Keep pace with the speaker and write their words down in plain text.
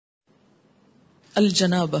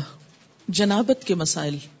الجنابہ، جنابت کے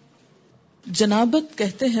مسائل۔ جنابت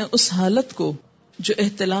کہتے ہیں اس حالت کو جو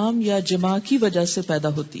احتلام یا جماع کی وجہ سے پیدا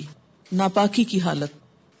ہوتی، ناپاکی کی حالت۔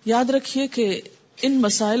 یاد رکھیے کہ ان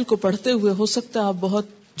مسائل کو پڑھتے ہوئے ہو سکتا ہے آپ بہت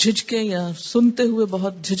جھجکیں یا سنتے ہوئے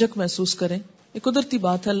بہت جھجک محسوس کریں۔ یہ قدرتی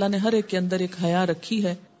بات ہے، اللہ نے ہر ایک کے اندر ایک حیا رکھی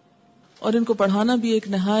ہے اور ان کو پڑھانا بھی ایک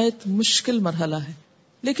نہایت مشکل مرحلہ ہے۔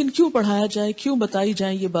 لیکن کیوں پڑھایا جائے، کیوں بتائی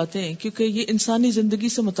جائیں یہ باتیں؟ کیونکہ یہ انسانی زندگی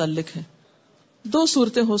سے متعلق ہے۔ دو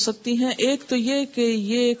صورتیں ہو سکتی ہیں، ایک تو یہ کہ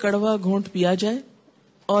یہ کڑوا گھونٹ پیا جائے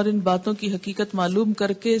اور ان باتوں کی حقیقت معلوم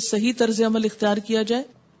کر کے صحیح طرز عمل اختیار کیا جائے،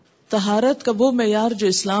 طہارت کا وہ معیار جو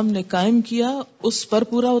اسلام نے قائم کیا اس پر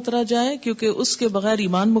پورا اترا جائے، کیونکہ اس کے بغیر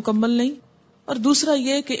ایمان مکمل نہیں۔ اور دوسرا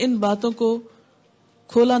یہ کہ ان باتوں کو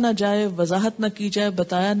کھولا نہ جائے، وضاحت نہ کی جائے،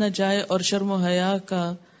 بتایا نہ جائے اور شرم و حیا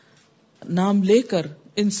کا نام لے کر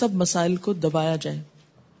ان سب مسائل کو دبایا جائے۔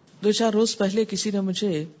 2-4 روز پہلے کسی نے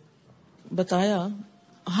مجھے بتایا،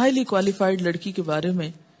 ہائیلی کوالیفائڈ لڑکی کے بارے میں،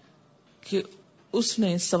 کہ اس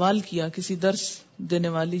نے سوال کیا کسی درس دینے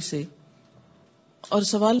والی سے، اور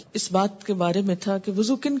سوال اس بات کے بارے میں تھا کہ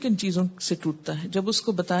وضو کن کن چیزوں سے ٹوٹتا ہے۔ جب اس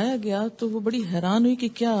کو بتایا گیا تو وہ بڑی حیران ہوئی کہ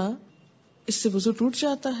کیا اس سے وضو ٹوٹ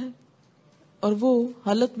جاتا ہے، اور وہ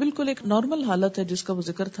حالت بالکل ایک نارمل حالت ہے جس کا وہ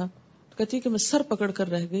ذکر تھا۔ کہتی ہے کہ میں سر پکڑ کر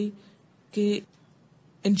رہ گئی کہ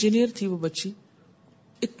انجینئر تھی وہ بچی،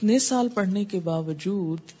 اتنے سال پڑھنے کے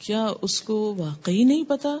باوجود کیا اس کو واقعی نہیں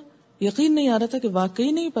پتا، یقین نہیں آ رہا تھا کہ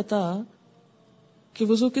واقعی نہیں پتا کہ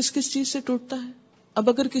وضو کس کس چیز سے ٹوٹتا ہے۔ اب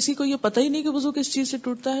اگر کسی کو یہ پتہ ہی نہیں کہ وضو کس چیز سے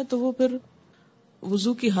ٹوٹتا ہے تو وہ پھر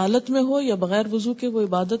وضو کی حالت میں ہو یا بغیر وضو کے وہ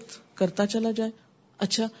عبادت کرتا چلا جائے۔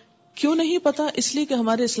 اچھا، کیوں نہیں پتا؟ اس لیے کہ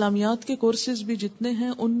ہمارے اسلامیات کے کورسز بھی جتنے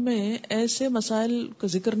ہیں ان میں ایسے مسائل کا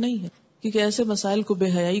ذکر نہیں ہے، کیونکہ ایسے مسائل کو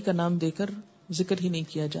بے حیائی کا نام دے کر ذکر ہی نہیں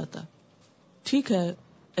کیا جاتا۔ ٹھیک ہے،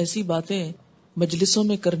 ایسی باتیں مجلسوں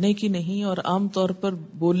میں کرنے کی نہیں اور عام طور پر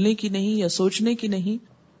بولنے کی نہیں یا سوچنے کی نہیں،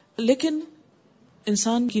 لیکن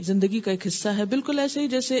انسان کی زندگی کا ایک حصہ ہے۔ بالکل ایسے ہی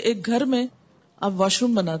جیسے ایک گھر میں آپ واش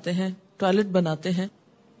روم بناتے ہیں، ٹوائلٹ بناتے ہیں،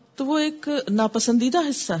 تو وہ ایک ناپسندیدہ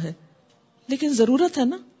حصہ ہے لیکن ضرورت ہے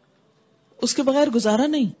نا، اس کے بغیر گزارا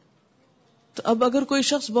نہیں۔ تو اب اگر کوئی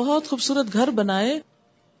شخص بہت خوبصورت گھر بنائے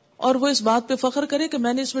اور وہ اس بات پہ فخر کرے کہ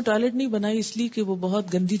میں نے اس میں ٹوائلٹ نہیں بنائی اس لیے کہ وہ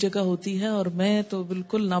بہت گندی جگہ ہوتی ہے اور میں تو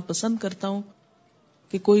بالکل ناپسند کرتا ہوں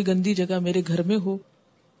کہ کوئی گندی جگہ میرے گھر میں ہو،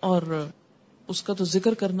 اور اس کا تو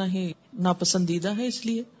ذکر کرنا ہی ناپسندیدہ ہے، اس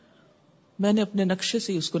لیے میں نے اپنے نقشے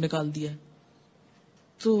سے ہی اس کو نکال دیا ہے،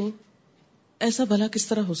 تو ایسا بھلا کس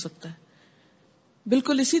طرح ہو سکتا ہے؟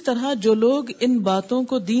 بالکل اسی طرح جو لوگ ان باتوں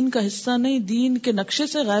کو دین کا حصہ نہیں، دین کے نقشے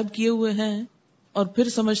سے غائب کیے ہوئے ہیں اور پھر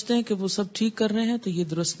سمجھتے ہیں کہ وہ سب ٹھیک کر رہے ہیں، تو یہ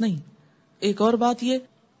درست نہیں۔ ایک اور بات یہ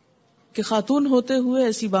کہ خاتون ہوتے ہوئے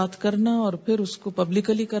ایسی بات کرنا اور پھر اس کو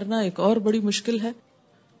پبلکلی کرنا ایک اور بڑی مشکل ہے،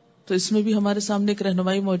 تو اس میں بھی ہمارے سامنے ایک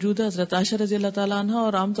رہنمائی موجود ہے۔ حضرت عائشہ رضی اللہ تعالیٰ عنہ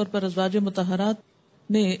اور عام طور پر ازواج مطہرات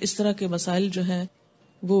نے اس طرح کے مسائل جو ہیں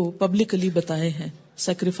وہ پبلکلی بتائے ہیں،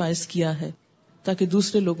 سیکریفائس کیا ہے تاکہ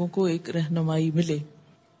دوسرے لوگوں کو ایک رہنمائی ملے۔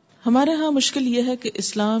 ہمارے ہاں مشکل یہ ہے کہ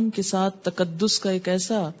اسلام کے ساتھ تقدس کا ایک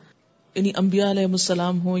ایسا، یعنی انبیاء علیہ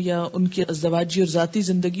السلام ہو یا ان کی ازدواجی اور ذاتی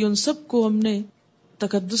زندگی، ان سب کو ہم نے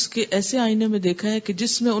تقدس کے ایسے آئینے میں دیکھا ہے کہ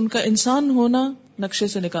جس میں ان کا انسان ہونا نقشے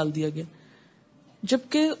سے نکال دیا گیا،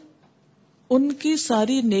 جبکہ ان کی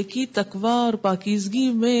ساری نیکی، تقوی اور پاکیزگی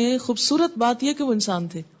میں خوبصورت بات یہ کہ وہ انسان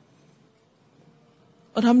تھے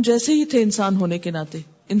اور ہم جیسے ہی تھے انسان ہونے کے ناطے،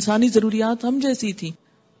 انسانی ضروریات ہم جیسی تھی،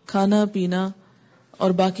 کھانا پینا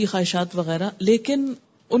اور باقی خواہشات وغیرہ، لیکن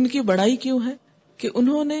ان کی بڑائی کیوں ہے کہ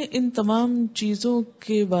انہوں نے ان تمام چیزوں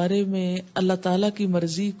کے بارے میں اللہ تعالی کی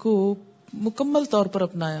مرضی کو مکمل طور پر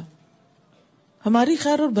اپنایا۔ ہماری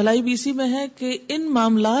خیر اور بھلائی بھی اسی میں ہے کہ ان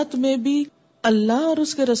معاملات میں بھی اللہ اور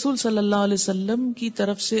اس کے رسول صلی اللہ علیہ وسلم کی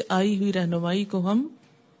طرف سے آئی ہوئی رہنمائی کو ہم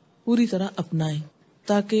پوری طرح اپنائیں،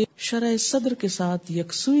 تاکہ شرع صدر کے ساتھ،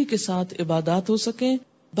 یکسوئی کے ساتھ عبادات ہو سکیں۔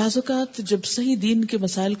 بعض اوقات جب صحیح دین کے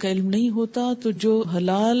مسائل کا علم نہیں ہوتا تو جو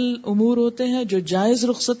حلال امور ہوتے ہیں، جو جائز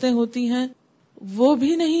رخصتیں ہوتی ہیں، وہ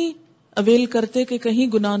بھی نہیں اویل کرتے کہ کہیں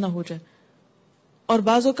گناہ نہ ہو جائے، اور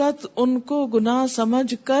بعض اوقات ان کو گناہ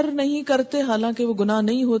سمجھ کر نہیں کرتے حالانکہ وہ گناہ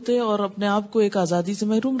نہیں ہوتے اور اپنے آپ کو ایک آزادی سے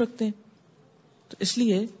محروم رکھتے ہیں۔ تو اس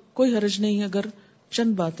لیے کوئی حرج نہیں اگر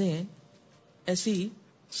چند باتیں ایسی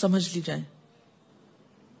سمجھ لی جائیں۔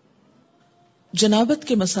 جنابت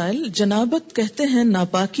کے مسائل۔ جنابت کہتے ہیں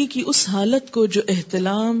ناپاکی کی اس حالت کو جو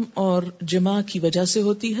احتلام اور جماع کی وجہ سے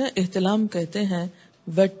ہوتی ہے۔ احتلام کہتے ہیں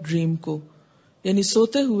ویٹ ڈریم کو، یعنی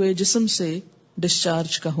سوتے ہوئے جسم سے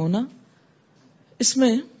ڈسچارج کا ہونا۔ اس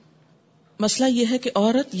میں مسئلہ یہ ہے کہ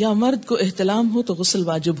عورت یا مرد کو احتلام ہو تو غسل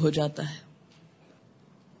واجب ہو جاتا ہے،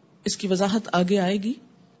 اس کی وضاحت آگے آئے گی۔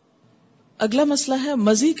 اگلا مسئلہ ہے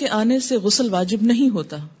مزی کے آنے سے غسل واجب نہیں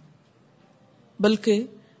ہوتا بلکہ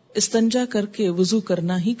استنجا کر کے وضو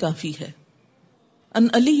کرنا ہی کافی ہے. ان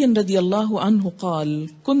علی رضی اللہ عنہ قال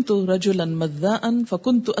كنت رجلا مذاء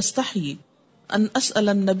فكنت استحي ان اسأل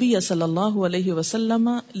النبي صلی اللہ علیہ وسلم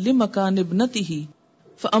لمكان ابنته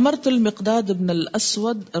فامرت المقداد بن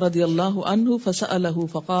الاسود رضی اللہ عنہ فسأله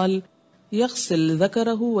فقال يغسل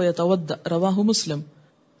ذکرہ ويتوضأ رواہ مسلم.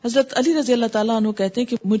 حضرت علی رضی اللہ تعالیٰ عنہ کہتے ہیں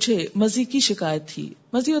کہ مجھے مزی کی شکایت تھی.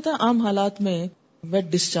 مزی ہوتا ہے عام حالات میں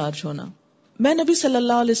ویٹ ڈسچارج ہونا. میں نبی صلی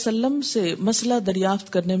اللہ علیہ وسلم سے مسئلہ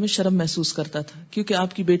دریافت کرنے میں شرم محسوس کرتا تھا کیونکہ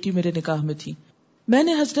آپ کی بیٹی میرے نکاح میں تھی. میں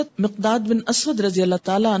نے حضرت مقداد بن اسود رضی اللہ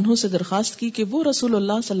تعالیٰ عنہ سے درخواست کی کہ وہ رسول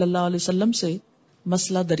اللہ صلی اللہ علیہ وسلم سے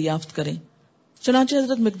مسئلہ دریافت کریں. چنانچہ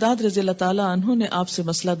حضرت مقداد رضی اللہ تعالیٰ عنہ نے آپ سے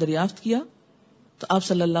مسئلہ دریافت کیا تو آپ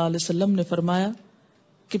صلی اللہ علیہ وسلم نے فرمایا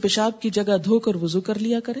کہ پیشاب کی جگہ دھو کر وضو کر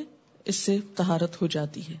لیا کرے، اس سے طہارت ہو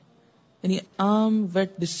جاتی ہے. یعنی عام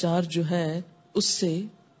ویٹ ڈسچارج جو ہے اس سے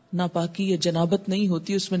ناپاکی یا جنابت نہیں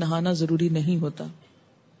ہوتی، اس میں نہانا ضروری نہیں ہوتا.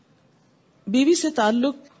 بیوی سے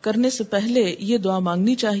تعلق کرنے سے پہلے یہ دعا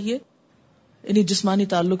مانگنی چاہیے، یعنی جسمانی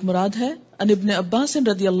تعلق مراد ہے. ان ابن عباس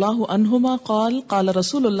رضی اللہ عنہما قال قال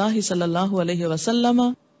رسول اللہ صلی اللہ علیہ وسلم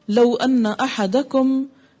لو ان احدکم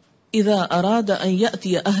اذا اراد ان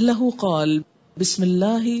یأتی اہلہ قال بسم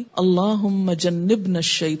اللہ اللہم جنبنا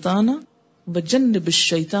الشیطان وجنب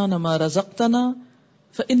الشیطان ما رزقتنا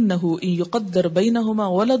فإنه إن يقدر بينهما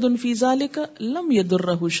ولد في ذلك لم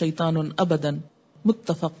يضره شيطان أبدا.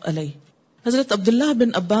 متفق علیہ. حضرت عبداللہ بن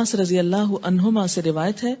عباس رضی اللہ عنہما سے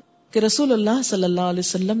روایت ہے کہ رسول اللہ صلی اللہ علیہ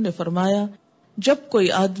وسلم نے فرمایا جب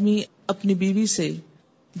کوئی آدمی اپنی بیوی سے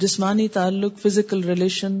جسمانی تعلق، فزیکل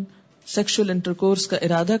ریلیشن، سیکشل انٹرکورس کا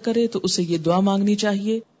ارادہ کرے تو اسے یہ دعا مانگنی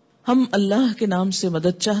چاہیے: ہم اللہ کے نام سے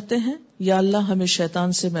مدد چاہتے ہیں، یا اللہ ہمیں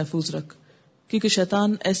شیطان سے محفوظ رکھ، کیونکہ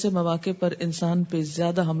شیطان ایسے مواقع پر انسان پہ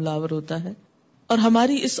زیادہ حملہ آور ہوتا ہے، اور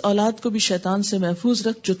ہماری اس اولاد کو بھی شیطان سے محفوظ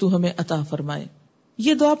رکھ جو تو ہمیں عطا فرمائے.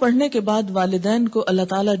 یہ دعا پڑھنے کے بعد والدین کو اللہ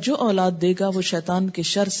تعالیٰ جو اولاد دے گا وہ شیطان کے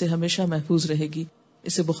شر سے ہمیشہ محفوظ رہے گی.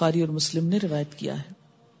 اسے بخاری اور مسلم نے روایت کیا ہے.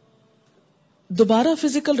 دوبارہ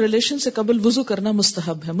فزیکل ریلیشن سے قبل وضو کرنا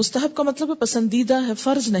مستحب ہے. مستحب کا مطلب ہے پسندیدہ ہے،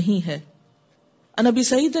 فرض نہیں ہے. عن ابی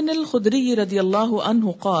سعید الخدری رضی اللہ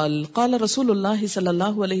عنہ قال قال رسول اللہ صلی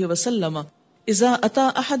اللہ علیہ وسلم اذا اتا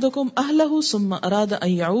احدکم اہلہ ثم اراد ان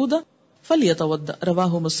یعود فلیتوضأ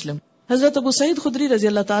رواہ مسلم. حضرت ابو سعید خدری رضی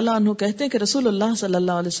اللہ تعالیٰ عنہ کہتے ہیں کہ رسول اللہ صلی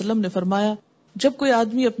اللہ علیہ وسلم نے فرمایا جب کوئی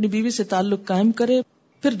آدمی اپنی بیوی سے تعلق قائم کرے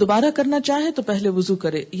پھر دوبارہ کرنا چاہے تو پہلے وضو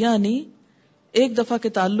کرے. یعنی ایک دفعہ کے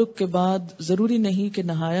تعلق کے بعد ضروری نہیں کہ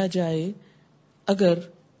نہایا جائے، اگر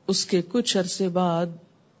اس کے کچھ عرصے بعد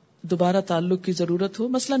دوبارہ تعلق کی ضرورت ہو،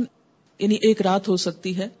 مثلا یعنی ایک رات ہو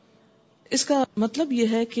سکتی ہے. اس کا مطلب یہ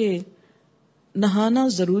ہے کہ نہانا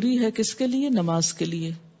ضروری ہے کس کے لیے؟ نماز کے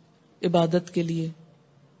لیے، عبادت کے لیے،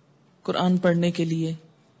 قرآن پڑھنے کے لیے.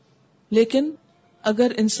 لیکن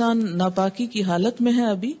اگر انسان ناپاکی کی حالت میں ہے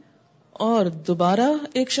ابھی اور دوبارہ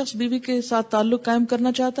ایک شخص بیوی کے ساتھ تعلق قائم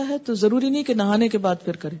کرنا چاہتا ہے تو ضروری نہیں کہ نہانے کے بعد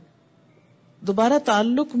پھر کرے. دوبارہ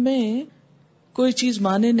تعلق میں کوئی چیز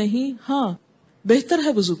مانے نہیں، ہاں بہتر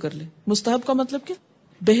ہے وضو کر لے. مستحب کا مطلب کیا؟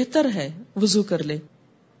 بہتر ہے وضو کر لے.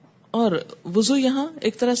 اور وضو یہاں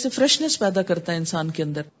ایک طرح سے فریشنس پیدا کرتا ہے انسان کے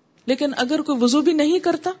اندر. لیکن اگر کوئی وضو بھی نہیں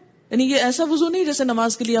کرتا، یعنی یہ ایسا وضو نہیں جیسے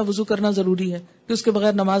نماز کے لیے وضو کرنا ضروری ہے کہ اس کے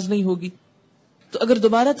بغیر نماز نہیں ہوگی، تو اگر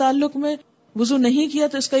دوبارہ تعلق میں وضو نہیں کیا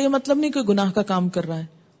تو اس کا یہ مطلب نہیں کہ گناہ کا کام کر رہا ہے.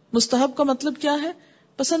 مستحب کا مطلب کیا ہے؟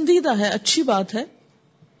 پسندیدہ ہے، اچھی بات ہے.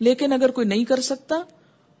 لیکن اگر کوئی نہیں کر سکتا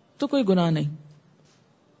تو کوئی گناہ نہیں.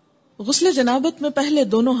 غسل جنابت میں پہلے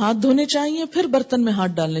دونوں ہاتھ دھونے چاہیے، پھر برتن میں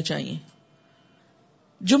ہاتھ ڈالنے چاہیے.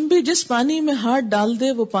 جنبی جس پانی میں ہاتھ ڈال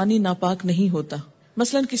دے وہ پانی ناپاک نہیں ہوتا.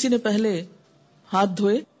 مثلا کسی نے پہلے ہاتھ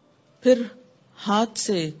دھوئے، پھر ہاتھ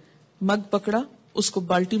سے مگ پکڑا، اس کو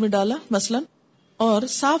بالٹی میں ڈالا مثلا، اور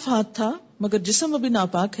صاف ہاتھ تھا مگر جسم ابھی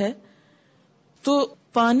ناپاک ہے، تو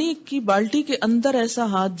پانی کی بالٹی کے اندر ایسا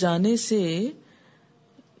ہاتھ جانے سے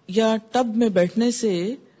یا ٹب میں بیٹھنے سے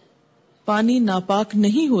پانی ناپاک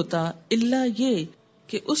نہیں ہوتا، الا یہ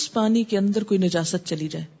کہ اس پانی کے اندر کوئی نجاست چلی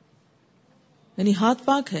جائے. یعنی ہاتھ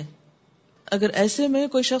پاک ہے. اگر ایسے میں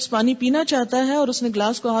کوئی شخص پانی پینا چاہتا ہے اور اس نے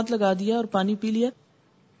گلاس کو ہاتھ لگا دیا اور پانی پی لیا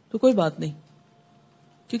تو کوئی بات نہیں،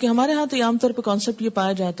 کیونکہ ہمارے ہاں تو عام طور پہ کانسیپٹ یہ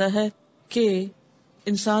پایا جاتا ہے کہ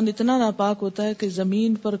انسان اتنا ناپاک ہوتا ہے کہ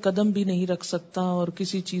زمین پر قدم بھی نہیں رکھ سکتا اور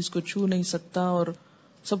کسی چیز کو چھو نہیں سکتا اور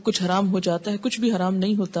سب کچھ حرام ہو جاتا ہے. کچھ بھی حرام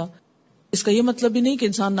نہیں ہوتا. اس کا یہ مطلب بھی نہیں کہ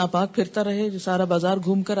انسان ناپاک پھرتا رہے، جو سارا بازار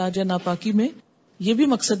گھوم کر آ جائے ناپاکی میں، یہ بھی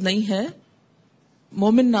مقصد نہیں ہے.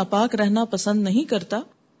 مومن ناپاک رہنا پسند نہیں کرتا،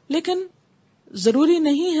 لیکن ضروری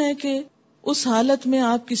نہیں ہے کہ اس حالت میں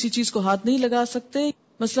آپ کسی چیز کو ہاتھ نہیں لگا سکتے.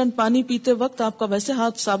 مثلاً پانی پیتے وقت آپ کا ویسے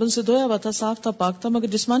ہاتھ صابن سے دھویا ہوا تھا، صاف تھا، پاک تھا، مگر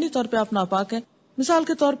جسمانی طور پہ آپ ناپاک ہیں. مثال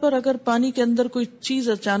کے طور پر اگر پانی کے اندر کوئی چیز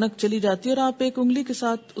اچانک چلی جاتی ہے اور آپ ایک انگلی کے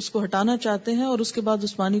ساتھ اس کو ہٹانا چاہتے ہیں اور اس کے بعد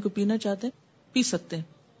اس پانی کو پینا چاہتے ہیں، پی سکتے ہیں.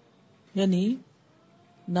 یعنی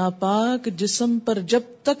ناپاک جسم پر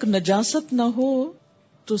جب تک نجاست نہ ہو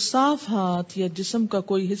تو صاف ہاتھ یا جسم کا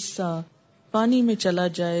کوئی حصہ پانی میں چلا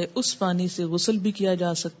جائے، اس پانی سے غسل بھی کیا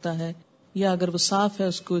جا سکتا ہے، یا اگر وہ صاف ہے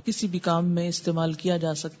اس کو کسی بھی کام میں استعمال کیا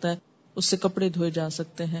جا سکتا ہے، اس سے کپڑے دھوئے جا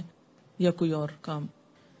سکتے ہیں یا کوئی اور کام.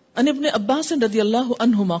 ان ابن عباس رضی اللہ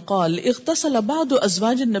عنہما قال اغتسل بعض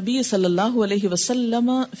ازواج النبی صلی اللہ علیہ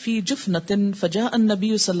وسلم فی جفنۃ فجاء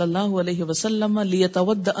النبی صلی اللہ علیہ وسلم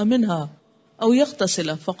لیتودأ منها او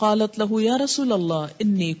یغتسل فقالت له یا رسول اللہ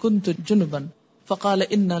انی کنت جنبا فقال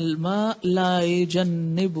ان الماء لا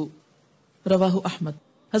يجنب. رواہ احمد.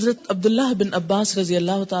 حضرت عبداللہ بن عباس رضی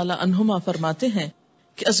اللہ تعالی عنہما فرماتے ہیں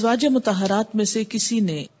کہ ازواج مطہرات میں سے کسی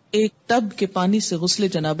نے ایک ٹب کے پانی سے غسل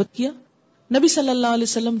جنابت کیا. نبی صلی اللہ علیہ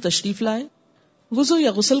وسلم تشریف لائے، وضو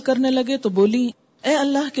یا غسل کرنے لگے تو بولی اے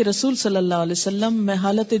اللہ کے رسول صلی اللہ علیہ وسلم، میں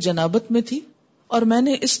حالت جنابت میں تھی اور میں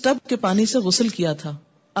نے اس ٹب کے پانی سے غسل کیا تھا.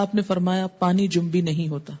 آپ نے فرمایا پانی جنبی نہیں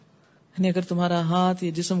ہوتا، یعنی اگر تمہارا ہاتھ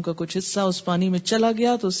یا جسم کا کچھ حصہ اس پانی میں چلا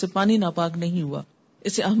گیا تو اس سے پانی ناپاک نہیں ہوا.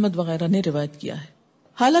 اسے احمد وغیرہ نے روایت کیا ہے.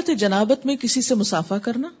 حالت جنابت میں کسی سے مصافحہ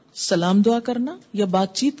کرنا، سلام دعا کرنا یا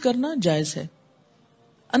بات چیت کرنا جائز ہے.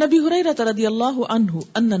 عن ابی ہریرہ رضی اللہ عنہ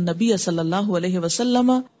ان النبی صلی اللہ علیہ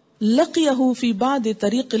وسلم لقیہ فی بعض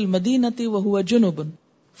طریق المدینہ وهو جنب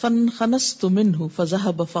فانخنست منه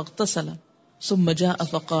فذهب فاغتسل ثم جاء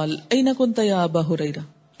فقال این كنت یا ابا ہریرہ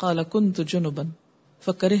قال كنت جنبا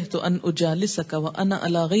فکرہت ان اجالسک وانا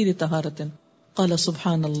علی غیر طہارۃ قال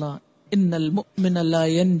سبحان اللہ ان المؤمن لا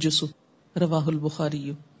ينجس. رواہ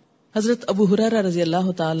البخاری. حضرت ابو ہریرہ رضی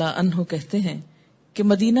اللہ تعالی عنہ کہتے ہیں کہ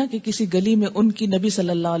مدینہ کے کسی گلی میں ان کی نبی صلی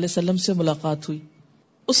اللہ علیہ وسلم سے ملاقات ہوئی.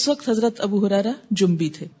 اس وقت حضرت ابو ہریرہ جنبی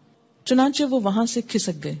تھے، چنانچہ وہ وہاں سے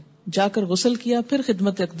کھسک گئے، جا کر غسل کیا، پھر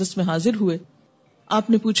خدمت اقدس میں حاضر ہوئے. آپ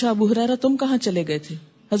نے پوچھا ابو ہریرہ تم کہاں چلے گئے تھے؟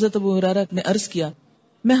 حضرت ابو ہریرہ نے عرض کیا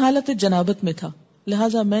میں حالت جنابت میں تھا،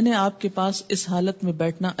 لہٰذا میں نے آپ کے پاس اس حالت میں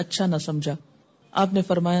بیٹھنا اچھا نہ سمجھا. آپ نے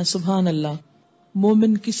فرمایا سبحان اللہ،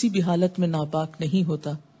 مومن کسی بھی حالت میں ناپاک نہیں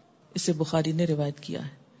ہوتا. اسے بخاری نے روایت کیا ہے.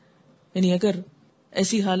 یعنی اگر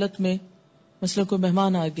ایسی حالت میں مثلا کوئی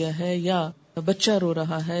مہمان آ گیا ہے یا بچہ رو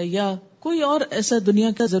رہا ہے یا کوئی اور ایسا دنیا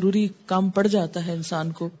کا ضروری کام پڑ جاتا ہے،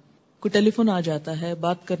 انسان کو کوئی ٹیلی فون آ جاتا ہے،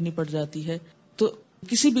 بات کرنی پڑ جاتی ہے، تو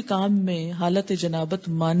کسی بھی کام میں حالت جنابت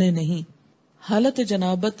مانے نہیں. حالت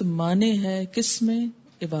جنابت مانے ہے کس میں؟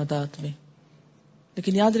 عبادات میں.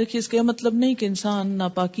 لیکن یاد رکھیے اس کا یہ مطلب نہیں کہ انسان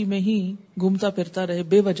ناپاکی میں ہی گھومتا پھرتا رہے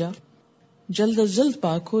بے وجہ، جلد از جلد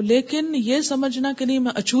پاک ہو، لیکن یہ سمجھنا کہ نہیں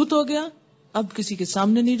میں اچھوت ہو گیا، اب کسی کے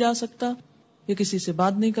سامنے نہیں جا سکتا یا کسی سے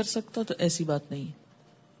بات نہیں کر سکتا، تو ایسی بات نہیں ہے.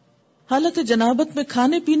 حالت جنابت میں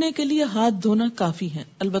کھانے پینے کے لیے ہاتھ دھونا کافی ہے،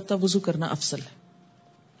 البتہ وضو کرنا افضل ہے.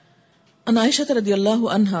 عن عائشہ رضی اللہ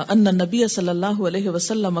عنہا ان النبی صلی اللہ علیہ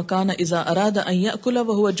وسلم کان اذا اراد ان یأکل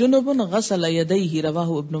وهو جنب غسل یدیہ.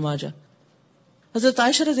 رواہ ابن ماجہ. حضرت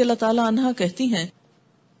عائشہ رضی اللہ تعالی عنہا کہتی ہیں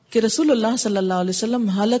کہ رسول اللہ صلی اللہ علیہ وسلم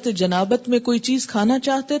حالت جنابت میں کوئی چیز کھانا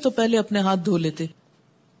چاہتے تو پہلے اپنے ہاتھ دھو لیتے.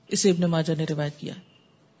 اسے ابن ماجہ نے روایت کیا،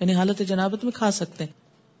 یعنی حالت جنابت میں کھا سکتے ہیں.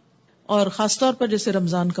 اور خاص طور پر جیسے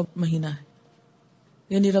رمضان کا مہینہ ہے،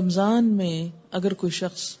 یعنی رمضان میں اگر کوئی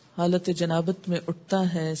شخص حالت جنابت میں اٹھتا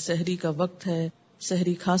ہے، سحری کا وقت ہے،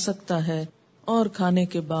 سحری کھا سکتا ہے اور کھانے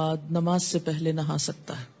کے بعد نماز سے پہلے نہا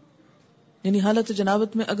سکتا ہے. یعنی حالت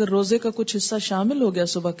جنابت میں اگر روزے کا کچھ حصہ شامل ہو گیا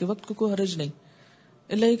صبح کے وقت کو کوئی حرج نہیں،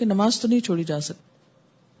 اللہ یہ کہ نماز تو نہیں چھوڑی جا سکتی،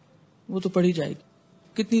 وہ تو پڑھی جائے گی.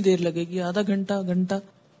 کتنی دیر لگے گی؟ آدھا گھنٹہ، گھنٹہ،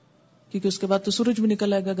 کیونکہ اس کے بعد تو سورج بھی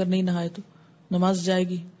نکل آئے گا اگر نہیں نہائے تو نماز جائے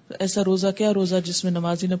گی. تو ایسا روزہ کیا روزہ جس میں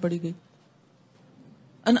نماز ہی نہ پڑھی گئی.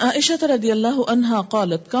 ان عائشہ رضی اللہ عنہا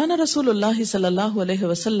قالت کان رسول اللہ صلی اللہ علیہ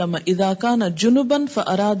وسلم اذا کان جنبا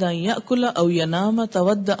فاراد ان یاکل او ینام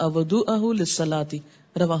تودع وضوءه للصلاة.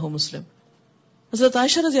 رواہ مسلم. حضرت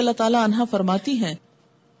عائشہ رضی اللہ تعالی عنہا فرماتی ہیں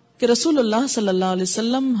کہ رسول اللہ صلی اللہ علیہ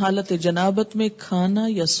وسلم حالت جنابت میں کھانا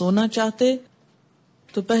یا سونا چاہتے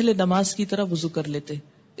تو پہلے نماز کی طرح وضو کر لیتے.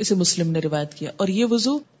 اسے مسلم نے روایت کیا. اور یہ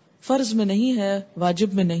وضو فرض میں نہیں ہے،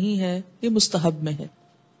 واجب میں نہیں ہے، یہ مستحب میں ہے.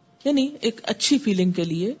 یعنی ایک اچھی فیلنگ کے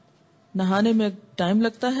لیے نہانے میں ٹائم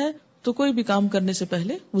لگتا ہے تو کوئی بھی کام کرنے سے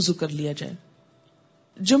پہلے وضو کر لیا جائے.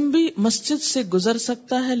 جنبی مسجد سے گزر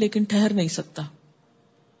سکتا ہے لیکن ٹھہر نہیں سکتا.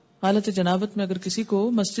 حالت جنابت میں اگر کسی کو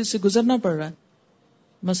مسجد سے گزرنا پڑ رہا ہے،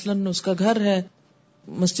 مثلاً اس کا گھر ہے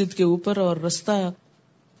مسجد کے اوپر اور رستہ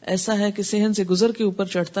ایسا ہے کہ صحن سے گزر کے اوپر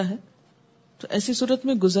چڑھتا ہے، تو ایسی صورت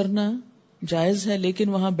میں گزرنا جائز ہے، لیکن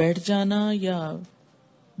وہاں بیٹھ جانا یا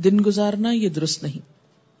دن گزارنا یہ درست نہیں.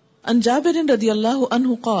 عن جابر رضی اللہ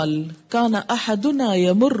عنہ قال کان احدنا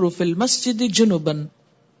یمر فی المسجد جنبا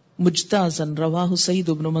مجتازا رواہ سعید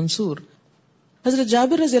بن منصور. حضرت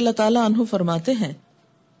جابر رضی اللہ تعالی عنہ فرماتے ہیں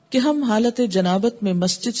کہ ہم حالت جنابت میں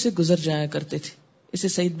مسجد سے گزر جایا کرتے تھے. اسے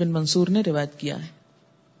سعید بن منصور نے روایت کیا ہے.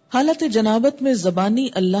 حالت جنابت میں زبانی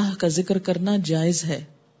اللہ کا ذکر کرنا جائز ہے.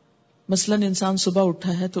 مثلا انسان صبح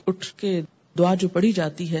اٹھا ہے تو اٹھ کے دعا جو پڑھی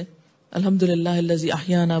جاتی ہے الحمدللہ الذی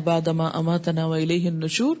احیانا بعد ما اماتنا والیہ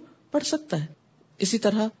النشور پڑھ سکتا ہے. اسی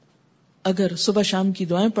طرح اگر صبح شام کی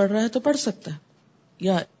دعائیں پڑھ رہا ہے تو پڑھ سکتا ہے،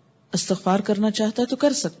 یا استغفار کرنا چاہتا ہے تو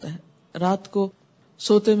کر سکتا ہے. رات کو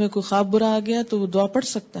سوتے میں کوئی خواب برا آ گیا تو وہ دعا پڑھ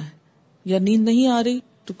سکتا ہے، یا نیند نہیں آ رہی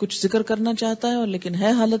تو کچھ ذکر کرنا چاہتا ہے اور لیکن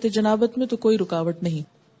ہے حالت جنابت میں تو کوئی رکاوٹ نہیں،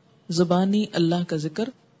 زبانی اللہ کا ذکر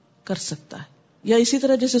کر سکتا ہے. یا اسی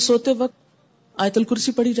طرح جیسے سوتے وقت آیت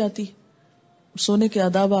الکرسی پڑھی جاتی ہے. سونے کے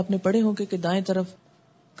آداب آپ نے پڑھے ہوں گے کہ دائیں طرف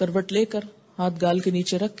کروٹ لے کر ہاتھ گال کے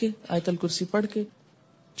نیچے رکھ کے آیت الکرسی پڑھ کے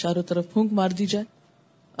چاروں طرف پھونک مار دی جائے.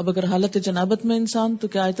 اب اگر حالت جنابت میں انسان تو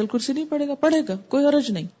کیا آیت الکرسی نہیں پڑھے گا؟ پڑھے گا، کوئی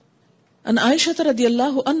حرج نہیں. ان عائشہ رضی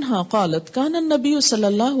اللہ عنہا قالت کان النبی صلی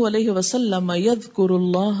اللہ علیہ وسلم یذکر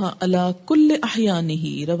اللہ علی کل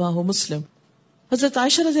احیانہ رواہ مسلم. حضرت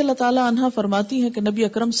عائشہ رضی اللہ تعالی عنہا فرماتی ہیں کہ نبی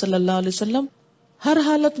اکرم صلی اللہ علیہ وسلم ہر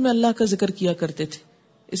حالت میں اللہ کا ذکر کیا کرتے تھے.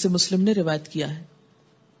 اسے مسلم نے روایت کیا ہے.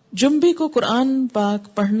 جنبی کو قرآن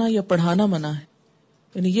پاک پڑھنا یا پڑھانا منع ہے.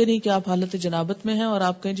 یعنی یہ نہیں کہ آپ حالت جنابت میں ہیں اور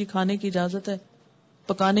آپ کہیں جی کھانے کی اجازت ہے،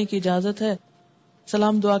 پکانے کی اجازت ہے،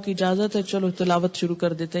 سلام دعا کی اجازت ہے، چلو تلاوت شروع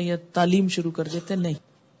کر دیتے ہیں یا تعلیم شروع کر دیتے ہیں. نہیں،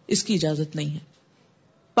 اس کی اجازت نہیں ہے.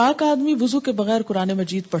 پاک آدمی وضو کے بغیر قرآن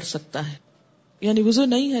مجید پڑھ سکتا ہے. یعنی وضو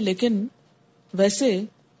نہیں ہے لیکن ویسے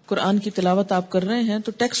قرآن کی تلاوت آپ کر رہے ہیں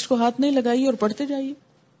تو ٹیکسٹ کو ہاتھ نہیں لگائیے اور پڑھتے جائیے،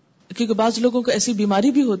 کیونکہ بعض لوگوں کو ایسی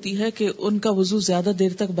بیماری بھی ہوتی ہے کہ ان کا وضو زیادہ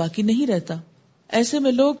دیر تک باقی نہیں رہتا. ایسے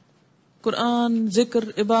میں لوگ قرآن، ذکر،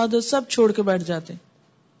 عبادت سب چھوڑ کے بیٹھ جاتے ہیں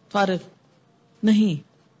فارغ. نہیں،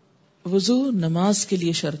 وضو نماز کے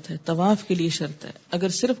لیے شرط ہے، طواف کے لیے شرط ہے. اگر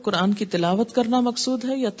صرف قرآن کی تلاوت کرنا مقصود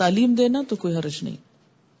ہے یا تعلیم دینا تو کوئی حرج نہیں.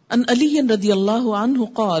 ان علی رضی اللہ عنہ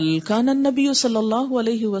قال کان النبی صلی اللہ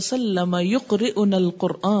علیہ وسلم یقرئنا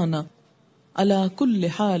القرآن علی کل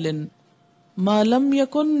حال ما لم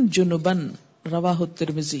یکن جنبا رواہ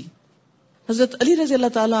الترمذی. حضرت علی رضی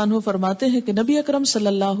اللہ تعالی عنہ فرماتے ہیں کہ نبی اکرم صلی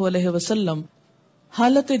اللہ علیہ وسلم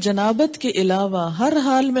حالت جنابت کے علاوہ ہر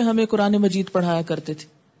حال میں ہمیں قرآن مجید پڑھایا کرتے تھے.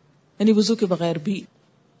 یعنی وضو کے بغیر بھی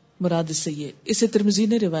مراد اس سے یہ. اسے ترمذی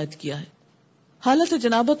نے روایت کیا ہے. حالت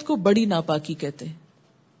جنابت کو بڑی ناپاکی کہتے ہیں.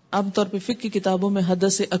 عام طور پہ فقہ کی کتابوں میں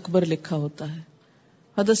حدث اکبر لکھا ہوتا ہے.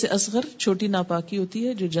 حدث اصغر چھوٹی ناپاکی ہوتی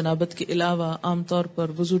ہے جو جنابت کے علاوہ عام طور پر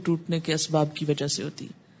وضو ٹوٹنے کے اسباب کی وجہ سے ہوتی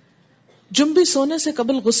ہے. جنبی سونے سے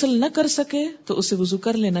قبل غسل نہ کر سکے تو اسے وضو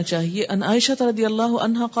کر لینا چاہیے. ان عائشہ رضی اللہ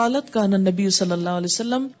عنہا قالت کان النبی صلی اللہ علیہ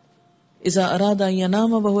وسلم اذا اراد ان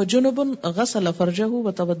ينام وهو جنب غسل فرجه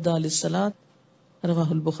وتوضا للصلاة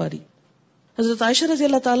رواہ البخاری. حضرت عائشہ رضی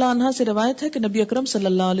اللہ تعالی عنہا سے روایت ہے کہ نبی اکرم صلی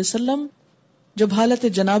اللہ علیہ وسلم جب حالت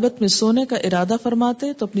جنابت میں سونے کا ارادہ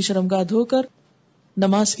فرماتے تو اپنی شرمگاہ دھو کر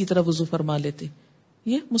نماز کی طرف وضو فرما لیتے.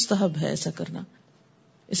 یہ مستحب ہے ایسا کرنا.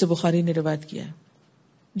 اسے بخاری نے روایت کیا ہے.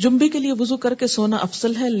 جنبی کے لیے وضو کر کے سونا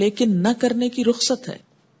افضل ہے لیکن نہ کرنے کی رخصت ہے.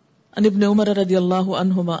 ان ابن عمر رضی اللہ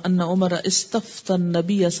عنہما ان عمر استفتى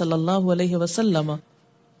النبی صلی اللہ علیہ وسلم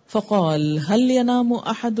فقال هل ينام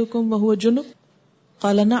احدكم وهو جنب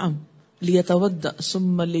قال نعم ليتوضأ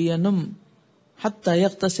ثم لينم حتى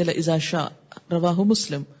يغتسل اذا شاء رواہ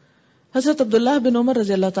مسلم. حضرت عبداللہ بن عمر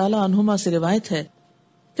رضی اللہ تعالی عنہما سے روایت ہے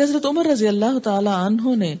کہ حضرت عمر رضی اللہ تعالی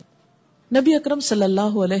عنہ نے نبی اکرم صلی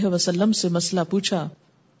اللہ علیہ وسلم سے مسئلہ پوچھا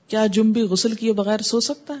کیا جنبی غسل کیے بغیر سو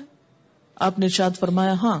سکتا ہے؟ آپ نے ارشاد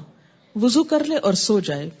فرمایا ہاں، وضو کر لے اور سو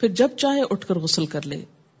جائے، پھر جب چاہے اٹھ کر غسل کر لے.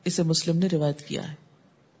 اسے مسلم نے روایت کیا ہے.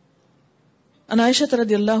 ان عائشہ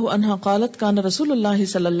رضی اللہ عنہا قالت کان رسول اللہ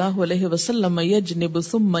صلی اللہ علیہ وسلم یجنب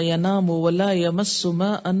ثم ینام ولا یمس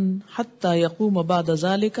ماء حتى یقوم بعد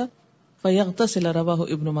ذلك فیغتسل رواہ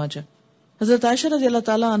ابن ماجہ. حضرت عائشہ رضی اللہ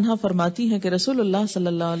تعالی عنہا فرماتی ہیں کہ رسول اللہ صلی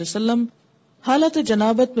اللہ علیہ وسلم حالت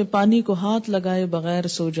جنابت میں پانی کو ہاتھ لگائے بغیر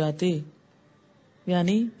سو جاتے.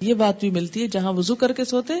 یعنی یہ بات بھی ملتی ہے جہاں وضو کر کے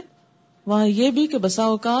سوتے وہاں یہ بھی کہ بسا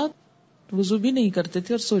اوقات وضو بھی نہیں کرتے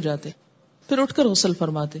تھے اور سو جاتے، پھر اٹھ کر غسل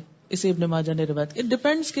فرماتے. اسے ابن ماجہ نے روایت کیا.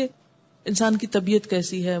 ڈیپینڈز کہ انسان کی طبیعت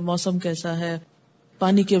کیسی ہے، موسم کیسا ہے،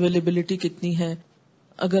 پانی کی اویلیبلٹی کتنی ہے.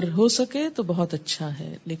 اگر ہو سکے تو بہت اچھا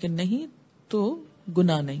ہے، لیکن نہیں تو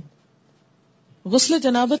گناہ نہیں. غسل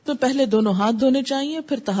جنابت میں پہلے دونوں ہاتھ دھونے چاہیے،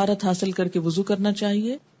 پھر طہارت حاصل کر کے وضو کرنا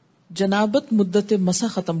چاہیے. جنابت مدت مسا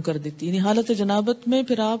ختم کر دیتی، یعنی حالت جنابت میں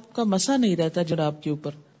پھر آپ کا مسا نہیں رہتا جناب کے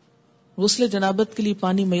اوپر. غسل جنابت کے لیے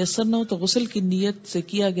پانی میسر نہ ہو تو غسل کی نیت سے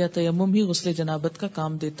کیا گیا تیمم ہی غسل جنابت کا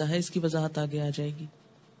کام دیتا ہے. اس کی وضاحت آگے آ جائے گی.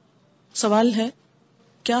 سوال ہے،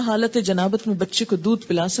 کیا حالت جنابت میں بچے کو دودھ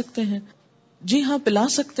پلا سکتے ہیں؟ جی ہاں، پلا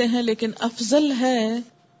سکتے ہیں، لیکن افضل ہے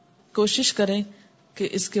کوشش کریں کہ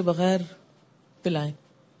اس کے بغیر پلائیں،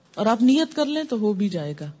 اور آپ نیت کر لیں تو ہو بھی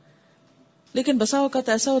جائے گا. لیکن بسا اوقات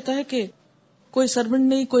ایسا ہوتا ہے کہ کوئی سرونٹ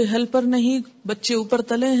نہیں، کوئی ہیلپر نہیں، بچے اوپر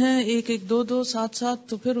تلے ہیں، ایک ایک دو دو ساتھ ساتھ،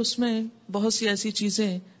 تو پھر اس میں بہت سی ایسی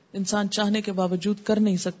چیزیں انسان چاہنے کے باوجود کر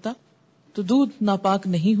نہیں سکتا. تو دودھ ناپاک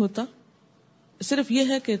نہیں ہوتا، صرف یہ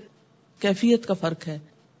ہے کہ کیفیت کا فرق ہے.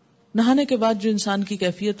 نہانے کے بعد جو انسان کی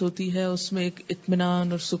کیفیت ہوتی ہے اس میں ایک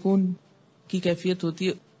اطمینان اور سکون کی کیفیت ہوتی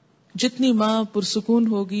ہے. جتنی ماں پرسکون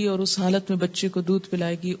ہوگی اور اس حالت میں بچے کو دودھ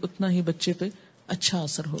پلائے گی اتنا ہی بچے پہ اچھا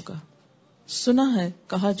اثر ہوگا. سنا ہے،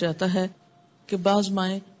 کہا جاتا ہے کہ بعض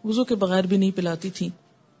مائیں وضو کے بغیر بھی نہیں پلاتی تھیں،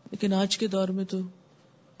 لیکن آج کے دور میں تو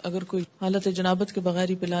اگر کوئی حالت جنابت کے بغیر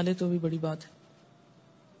ہی پلا لے تو بھی بڑی بات ہے.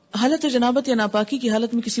 حالت جنابت یا ناپاکی کی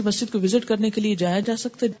حالت میں کسی مسجد کو وزٹ کرنے کے لیے جایا جا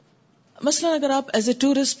سکتا ہے. مثلا اگر آپ ایز اے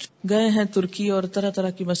ٹورسٹ گئے ہیں ترکی اور طرح طرح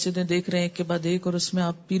کی مسجدیں دیکھ رہے ہیں ایک کے بعد ایک، اور اس میں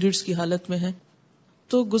آپ پیریڈز کی حالت میں ہیں،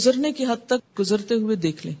 تو گزرنے کی حد تک گزرتے ہوئے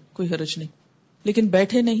دیکھ لیں، کوئی حرج نہیں. لیکن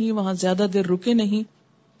بیٹھے نہیں، وہاں زیادہ دیر رکے نہیں.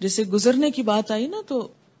 جیسے گزرنے کی بات آئی نا، تو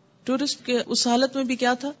ٹورسٹ کے اس حالت میں بھی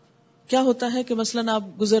کیا ہوتا ہے کہ مثلاً آپ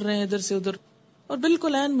گزر رہے ہیں ادھر سے ادھر، اور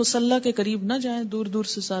بالکل عین مصلی کے قریب نہ جائیں، دور دور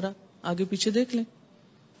سے سارا آگے پیچھے دیکھ لیں،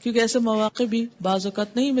 کیونکہ ایسے مواقع بھی بعض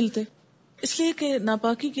اوقات نہیں ملتے. اس لیے کہ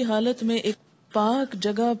ناپاکی کی حالت میں ایک پاک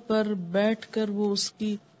جگہ پر بیٹھ کر وہ اس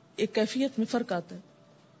کی ایک کیفیت میں فرق آتا ہے.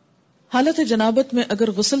 حالت جنابت میں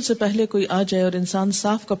اگر غسل سے پہلے کوئی آ جائے اور انسان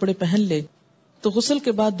صاف کپڑے پہن لے تو غسل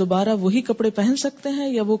کے بعد دوبارہ وہی کپڑے پہن سکتے ہیں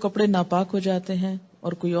یا وہ کپڑے ناپاک ہو جاتے ہیں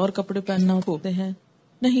اور کوئی اور کپڑے پہننا ہوتے ہیں؟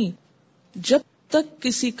 نہیں، جب تک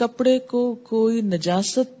کسی کپڑے کو کوئی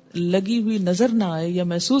نجاست لگی ہوئی نظر نہ آئے یا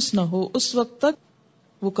محسوس نہ ہو اس وقت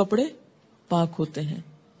تک وہ کپڑے پاک ہوتے ہیں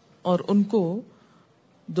اور ان کو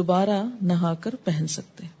دوبارہ نہا کر پہن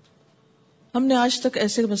سکتے ہیں. ہم نے آج تک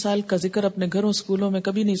ایسے مسائل کا ذکر اپنے گھروں اسکولوں میں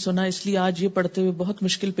کبھی نہیں سنا، اس لیے آج یہ پڑھتے ہوئے بہت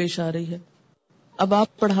مشکل پیش آ رہی ہے. اب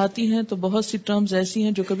آپ پڑھاتی ہیں تو بہت سی ٹرمز ایسی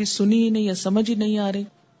ہیں جو کبھی سنی ہی نہیں یا سمجھ ہی نہیں آ رہی.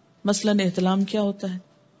 مثلاً احتلام کیا ہوتا ہے؟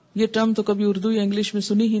 یہ ٹرم تو کبھی اردو یا انگلش میں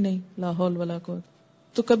سنی ہی نہیں، لا حول ولا قوت.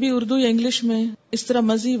 تو کبھی اردو یا انگلش میں اس طرح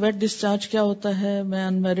مزی ویٹ ڈسچارج کیا ہوتا ہے؟ میں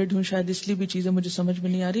ان میرڈ ہوں، شاید اس لیے بھی چیزیں مجھے سمجھ میں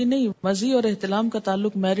نہیں آ رہی. نہیں، مزی اور احتلام کا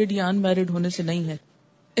تعلق میرڈ یا ان میرڈ ہونے سے نہیں ہے.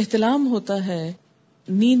 احتلام ہوتا ہے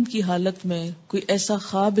نیند کی حالت میں کوئی ایسا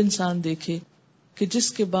خواب انسان دیکھے کہ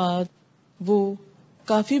جس کے بعد وہ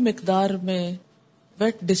کافی مقدار میں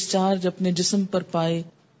ویٹ ڈسچارج اپنے جسم پر پائے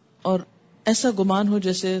اور ایسا گمان ہو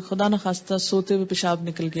جیسے خدا نخواستہ سوتے ہوئے پیشاب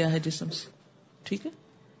نکل گیا ہے جسم سے. ٹھیک ہے،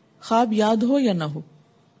 خواب یاد ہو یا نہ ہو.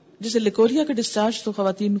 جیسے لیکوریا کا ڈسچارج تو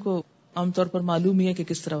خواتین کو عام طور پر معلوم ہی ہے کہ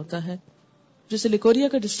کس طرح ہوتا ہے. جیسے لیکوریا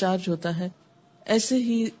کا ڈسچارج ہوتا ہے ایسے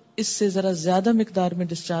ہی اس سے ذرا زیادہ مقدار میں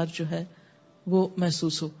ڈسچارج جو ہے وہ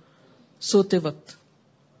محسوس ہو سوتے وقت،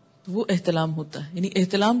 وہ احتلام ہوتا ہے. یعنی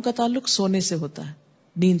احتلام کا تعلق سونے سے ہوتا ہے،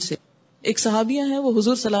 نیند سے. ایک صحابیہ ہیں، وہ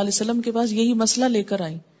حضور صلی اللہ علیہ وسلم کے پاس یہی مسئلہ لے کر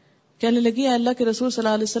آئیں. کہنے لگی، اے اللہ کے رسول صلی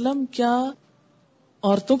اللہ علیہ وسلم، کیا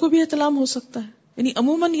عورتوں کو بھی احتلام ہو سکتا ہے؟ یعنی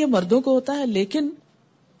عموماً یہ مردوں کو ہوتا ہے لیکن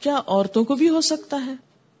کیا عورتوں کو بھی ہو سکتا ہے؟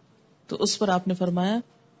 تو اس پر آپ نے فرمایا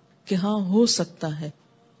کہ ہاں ہو سکتا ہے،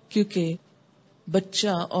 کیونکہ بچہ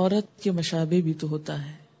عورت کے مشابہ بھی تو ہوتا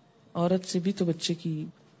ہے، عورت سے بھی تو بچے کی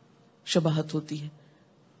شباہت ہوتی ہے.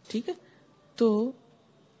 ٹھیک ہے، تو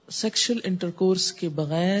سیکشل انٹرکورس کے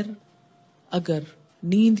بغیر اگر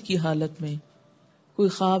نیند کی حالت میں کوئی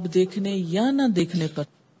خواب دیکھنے یا نہ دیکھنے پر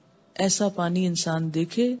ایسا پانی انسان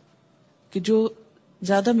دیکھے کہ جو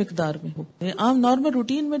زیادہ مقدار میں ہو، عام نارمل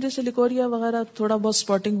روٹین میں جیسے لیکوریا وغیرہ تھوڑا بہت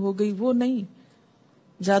سپاٹنگ ہو گئی، وہ نہیں،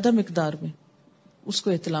 زیادہ مقدار میں، اس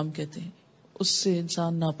کو احتلام کہتے ہیں. اس سے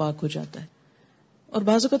انسان ناپاک ہو جاتا ہے. اور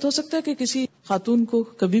بعض اوقات ہو سکتا ہے کہ کسی خاتون کو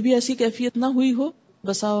کبھی بھی ایسی کیفیت نہ ہوئی ہو.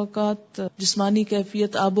 بسا اوقات جسمانی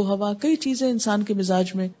کیفیت، آب و ہوا، کئی چیزیں انسان کے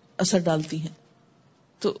مزاج میں اثر ڈالتی ہیں.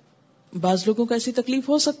 تو بعض لوگوں کو ایسی تکلیف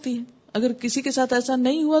ہو سکتی ہے. اگر کسی کے ساتھ ایسا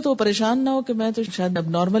نہیں ہوا تو وہ پریشان نہ ہو کہ میں تو شاید اب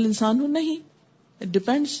نارمل انسان ہوں. نہیں، اٹ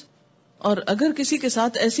ڈیپینڈس. اور اگر کسی کے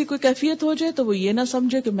ساتھ ایسی کوئی کیفیت ہو جائے تو وہ یہ نہ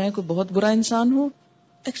سمجھے کہ میں کوئی بہت برا انسان ہوں.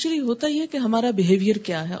 ایکچولی ہوتا یہ کہ ہمارا بیہیویئر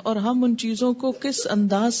کیا ہے اور ہم ان چیزوں کو کس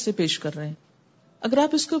انداز سے پیش کر رہے ہیں. اگر آپ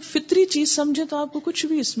اس کو فطری چیز سمجھیں تو آپ کو کچھ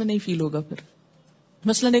بھی اس میں نہیں فیل ہوگا. پھر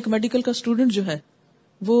مثلا ایک میڈیکل کا اسٹوڈنٹ جو ہے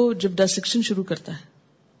وہ جب ڈسیکشن شروع کرتا ہے،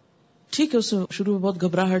 ٹھیک ہے، اس شروع میں بہت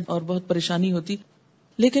گھبراہٹ اور بہت پریشانی ہوتی،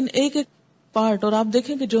 لیکن ایک ایک پارٹ، اور آپ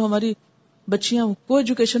دیکھیں کہ جو ہماری بچیاں کو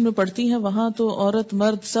ایجوکیشن میں پڑھتی ہیں وہاں تو عورت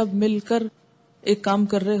مرد سب مل کر ایک کام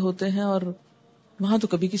کر رہے ہوتے ہیں، اور وہاں تو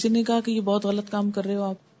کبھی کسی نے کہا کہ یہ بہت غلط کام کر رہے ہو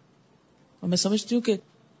آپ. اور میں سمجھتی ہوں کہ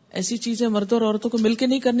ایسی چیزیں مردوں اور عورتوں کو مل کے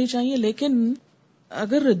نہیں کرنی چاہیے، لیکن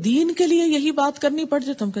اگر دین کے لیے یہی بات کرنی پڑ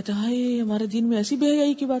جائے تو ہم کہتے ہیں ہائے ہمارے دین میں ایسی بے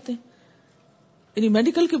حیائی کی باتیں. یعنی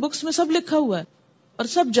میڈیکل کی بکس میں سب لکھا ہوا ہے اور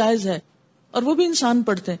سب جائز ہے اور وہ بھی انسان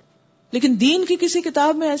پڑھتے ہیں، لیکن دین کی کسی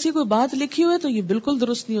کتاب میں ایسی کوئی بات لکھی ہوئی ہے تو یہ بالکل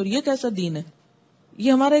درست نہیں. اور یہ کیسا دین ہے؟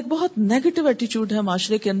 یہ ہمارا ایک بہت نیگیٹو ایٹیچیوڈ ہے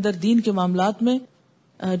معاشرے کے اندر دین کے معاملات میں،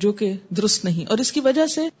 جو کہ درست نہیں. اور اس کی وجہ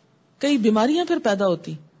سے کئی بیماریاں پھر پیدا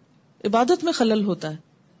ہوتی، عبادت میں خلل ہوتا ہے.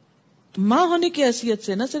 ماں ہونے کی حیثیت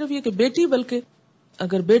سے نہ صرف یہ کہ بیٹی، بلکہ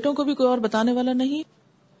اگر بیٹوں کو بھی کوئی اور بتانے والا نہیں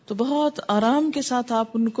تو بہت آرام کے ساتھ آپ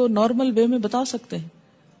ان کو نارمل وے میں بتا سکتے ہیں،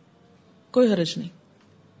 کوئی حرج نہیں.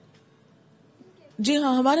 جی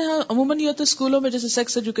ہاں، ہمارے ہاں عموماً یہ ہوتا ہے اسکولوں میں جیسے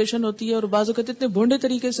سیکس ایجوکیشن ہوتی ہے اور بعض اوقات اتنے بھونڈے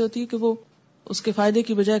طریقے سے ہوتی ہے کہ وہ اس کے فائدے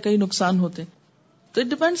کی بجائے کئی نقصان ہوتے ہیں. تو اٹ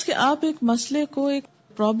ڈیپینڈس کہ آپ ایک مسئلے کو، ایک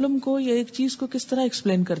پرابلم کو یا ایک چیز کو کس طرح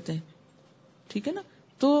ایکسپلین کرتے ہیں. ٹھیک ہے نا؟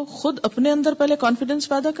 تو خود اپنے اندر پہلے کانفیڈینس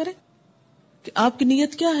پیدا کریں کہ آپ کی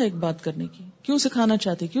نیت کیا ہے ایک بات کرنے کی، کیوں سکھانا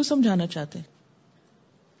چاہتے، کیوں سمجھانا چاہتے ہیں.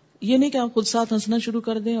 یہ نہیں کہ آپ خود ساتھ ہنسنا شروع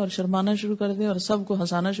کر دیں اور شرمانا شروع کر دیں اور سب کو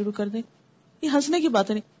ہنسانا شروع کر دیں. یہ ہنسنے کی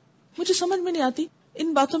باتیں نہیں، مجھے سمجھ میں نہیں آتی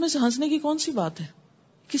ان باتوں میں سے ہنسنے کی کون سی بات ہے.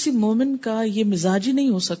 کسی مومن کا یہ مزاج ہی نہیں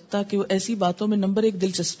ہو سکتا کہ وہ ایسی باتوں میں نمبر ایک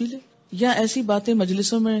دلچسپی لے، یا ایسی باتیں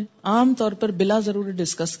مجلسوں میں عام طور پر بلا ضروری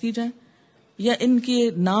ڈسکس کی جائیں یا ان کے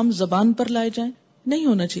نام زبان پر لائے جائیں. نہیں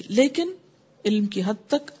ہونا چاہیے. لیکن علم کی حد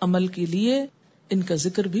تک عمل کے لیے ان کا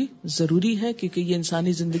ذکر بھی ضروری ہے کیونکہ یہ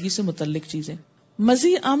انسانی زندگی سے متعلق چیزیں.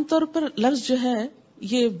 مزی عام طور پر لفظ جو ہے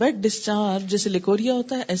یہ ویٹ ڈسچارج جیسے لیکوریا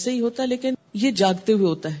ہوتا ہے ایسے ہی ہوتا ہے، لیکن یہ جاگتے ہوئے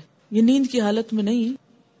ہوتا ہے، یہ نیند کی حالت میں نہیں،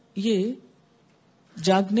 یہ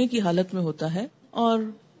جاگنے کی حالت میں ہوتا ہے. اور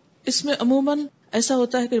اس میں عموماً ایسا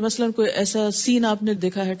ہوتا ہے کہ مثلاً کوئی ایسا سین آپ نے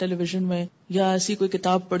دیکھا ہے ٹیلی ویژن میں، یا ایسی کوئی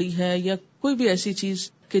کتاب پڑھی ہے، یا کوئی بھی ایسی چیز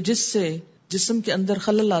کہ جس سے جسم کے اندر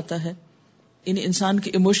خلل آتا ہے، یعنی انسان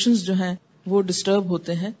کے ایموشنز جو ہیں وہ ڈسٹرب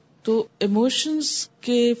ہوتے ہیں، تو ایموشنز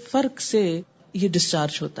کے فرق سے یہ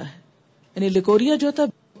ڈسچارج ہوتا ہے. یعنی لیکوریا جو ہوتا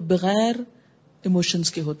ہے بغیر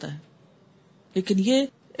ایموشنز کے ہوتا ہے، لیکن یہ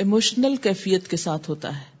ایموشنل کیفیت کے ساتھ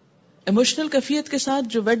ہوتا ہے. ایموشنل کیفیت کے ساتھ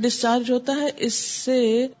جو ویٹ ڈسچارج ہوتا ہے اس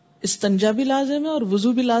سے استنجا بھی لازم ہے اور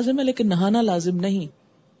وضو بھی لازم ہے، لیکن نہانا لازم نہیں.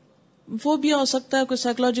 وہ بھی ہو سکتا ہے کوئی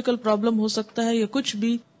سائیکولوجیکل پرابلم ہو سکتا ہے یا کچھ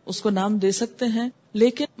بھی اس کو نام دے سکتے ہیں،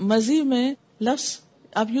 لیکن مزی میں لفظ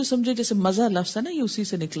آپ یوں سمجھے جیسے مزہ لفظ ہے نا، یہ اسی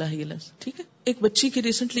سے نکلا ہے یہ لفظ. ٹھیک ہے. ایک بچی کی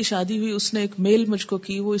ریسنٹلی شادی ہوئی، اس نے ایک میل مجھ کو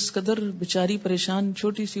کی، وہ اس قدر بیچاری پریشان،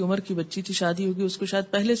 چھوٹی سی عمر کی بچی تھی، شادی ہوگی، اس کو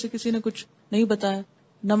شاید پہلے سے کسی نے کچھ نہیں بتایا،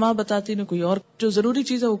 نہ ماں بتاتی نہ کوئی اور، جو ضروری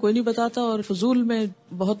چیز ہے وہ کوئی نہیں بتاتا اور فضول میں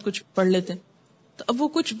بہت کچھ پڑھ لیتے. تو اب وہ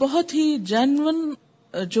کچھ بہت ہی جینون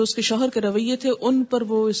جو اس کے شوہر کے رویے تھے ان پر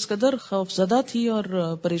وہ اس قدر خوف زدہ تھی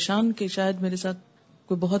اور پریشان کہ شاید میرے ساتھ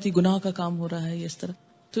کوئی بہت ہی گناہ کا کام ہو رہا ہے اس طرح.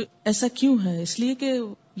 تو ایسا کیوں ہے؟ اس لیے کہ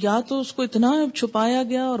یا تو اس کو اتنا چھپایا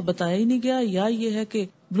گیا اور بتایا ہی نہیں گیا، یا یہ ہے کہ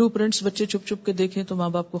بلو پرنٹس بچے چھپ چھپ کے دیکھیں تو ماں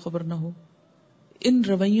باپ کو خبر نہ ہو. ان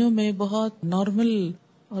رویوں میں بہت نارمل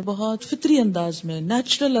اور بہت فطری انداز میں،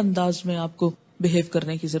 نیچرل انداز میں آپ کو بہیو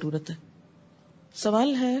کرنے کی ضرورت ہے.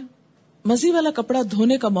 سوال ہے، مزی والا کپڑا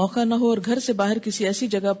دھونے کا موقع نہ ہو اور گھر سے باہر کسی ایسی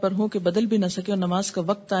جگہ پر ہو کہ بدل بھی نہ سکے اور نماز کا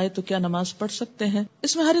وقت آئے تو کیا نماز پڑھ سکتے ہیں؟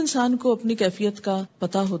 اس میں ہر انسان کو اپنی کیفیت کا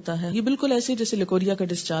پتا ہوتا ہے. یہ بالکل ایسے جیسے لیکوریا کا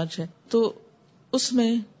ڈسچارج ہے، تو اس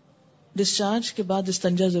میں ڈسچارج کے بعد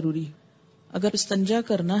استنجا ضروری ہے. اگر استنجا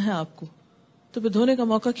کرنا ہے آپ کو تو پھر دھونے کا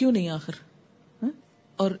موقع کیوں نہیں آخر؟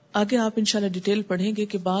 اور آگے آپ انشاءاللہ ڈیٹیل پڑھیں گے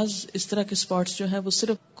کہ بعض اس طرح کے سپاٹس جو ہیں وہ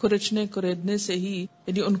صرف کھرچنے کریدنے سے ہی،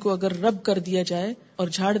 یعنی ان کو اگر رب کر دیا جائے اور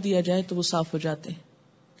جھاڑ دیا جائے تو وہ صاف ہو جاتے ہیں.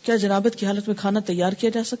 کیا جنابت کی حالت میں کھانا تیار کیا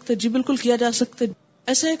جا سکتا ہے؟ جی بالکل کیا جا سکتا ہے.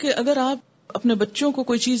 ایسا ہے کہ اگر آپ اپنے بچوں کو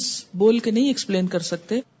کوئی چیز بول کے نہیں ایکسپلین کر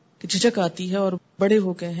سکتے کہ جھجک آتی ہے اور بڑے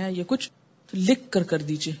ہو گئے ہیں یا کچھ، تو لکھ کر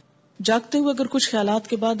دیجئے. جاگتے ہوئے اگر کچھ خیالات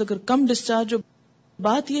کے بعد اگر کم ڈسچارج،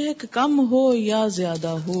 بات یہ ہے کہ کم ہو یا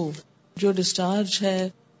زیادہ ہو، جو ڈسچارج ہے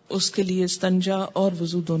اس کے لیے استنجا اور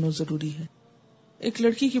وضو دونوں ضروری ہے. ایک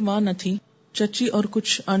لڑکی کی ماں نہ تھی، چچی اور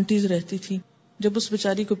کچھ آنٹیز رہتی تھی. جب اس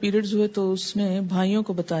بیچاری کو پیریڈز ہوئے تو اس نے بھائیوں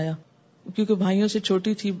کو بتایا، کیونکہ بھائیوں سے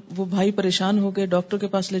چھوٹی تھی. وہ بھائی پریشان ہو گئے، ڈاکٹر کے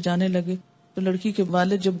پاس لے جانے لگے. تو لڑکی کے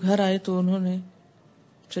والد جب گھر آئے تو انہوں نے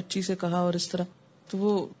چچی سے کہا اور اس طرح. تو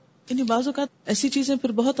وہ یعنی بعض اوقات ایسی چیزیں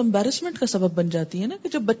پھر بہت امبیرسمنٹ کا سبب بن جاتی ہیں نا، کہ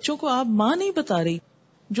جب بچوں کو آپ ماں نہیں بتا رہی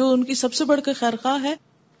جو ان کی سب سے بڑھ کے خیر خواہ ہے،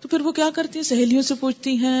 تو پھر وہ کیا کرتی ہیں، سہیلیوں سے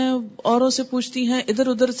پوچھتی ہیں، اوروں سے پوچھتی ہیں، ادھر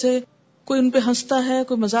ادھر سے کوئی ان پہ ہنستا ہے،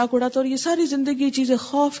 کوئی مذاق اڑاتا ہے، اور یہ ساری زندگی چیزیں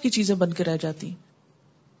خوف کی چیزیں بن کے رہ جاتی ہیں.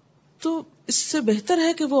 تو اس سے بہتر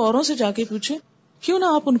ہے کہ وہ اوروں سے جا کے پوچھیں، کیوں نہ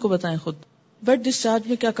آپ ان کو بتائیں خود. ویٹ ڈسچارج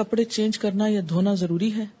میں کیا کپڑے چینج کرنا یا دھونا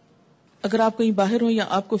ضروری ہے؟ اگر آپ کہیں باہر ہو یا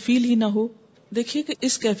آپ کو فیل ہی نہ ہو، دیکھیے کہ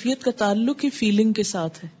اس کیفیت کا تعلق ہی فیلنگ کے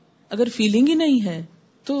ساتھ ہے. اگر فیلنگ ہی نہیں ہے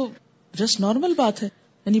تو جسٹ نارمل بات ہے.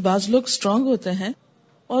 یعنی بعض لوگ اسٹرانگ ہوتے ہیں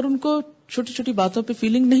اور ان کو چھوٹی چھوٹی باتوں پہ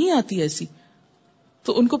فیلنگ نہیں آتی ایسی،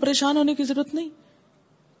 تو ان کو پریشان ہونے کی ضرورت نہیں.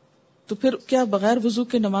 تو پھر کیا بغیر وضو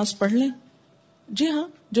کے نماز پڑھ لیں؟ جی ہاں،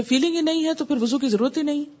 جب فیلنگ ہی نہیں ہے تو پھر وضو کی ضرورت ہی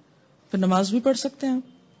نہیں، پھر نماز بھی پڑھ سکتے ہیں.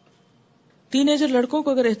 ٹین ایجر لڑکوں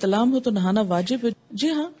کو اگر احتلام ہو تو نہانا واجب ہے. جی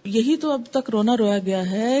ہاں، یہی تو اب تک رونا رویا گیا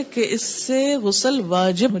ہے کہ اس سے غسل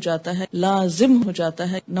واجب ہو جاتا ہے، لازم ہو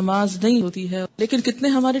جاتا ہے، نماز نہیں ہوتی ہے. لیکن کتنے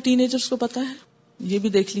ہمارے ٹین ایجرز کو پتا ہے؟ یہ بھی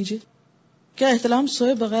دیکھ لیجئے. کیا احتلام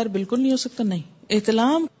سوئے بغیر بالکل نہیں ہو سکتا؟ نہیں،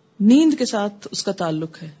 احتلام نیند کے ساتھ اس کا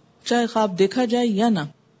تعلق ہے، چاہے خواب دیکھا جائے یا نہ.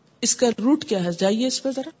 اس کا روٹ کیا ہے؟ جائیے اس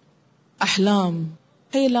پہ ذرا. احلام،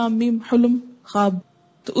 ہے لام میم حلم، خواب.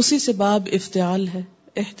 تو اسی سے باب افتعال ہے،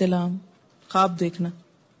 احتلام، خواب دیکھنا.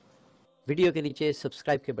 ویڈیو کے نیچے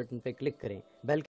سبسکرائب کے بٹن پہ کلک کریں، بیل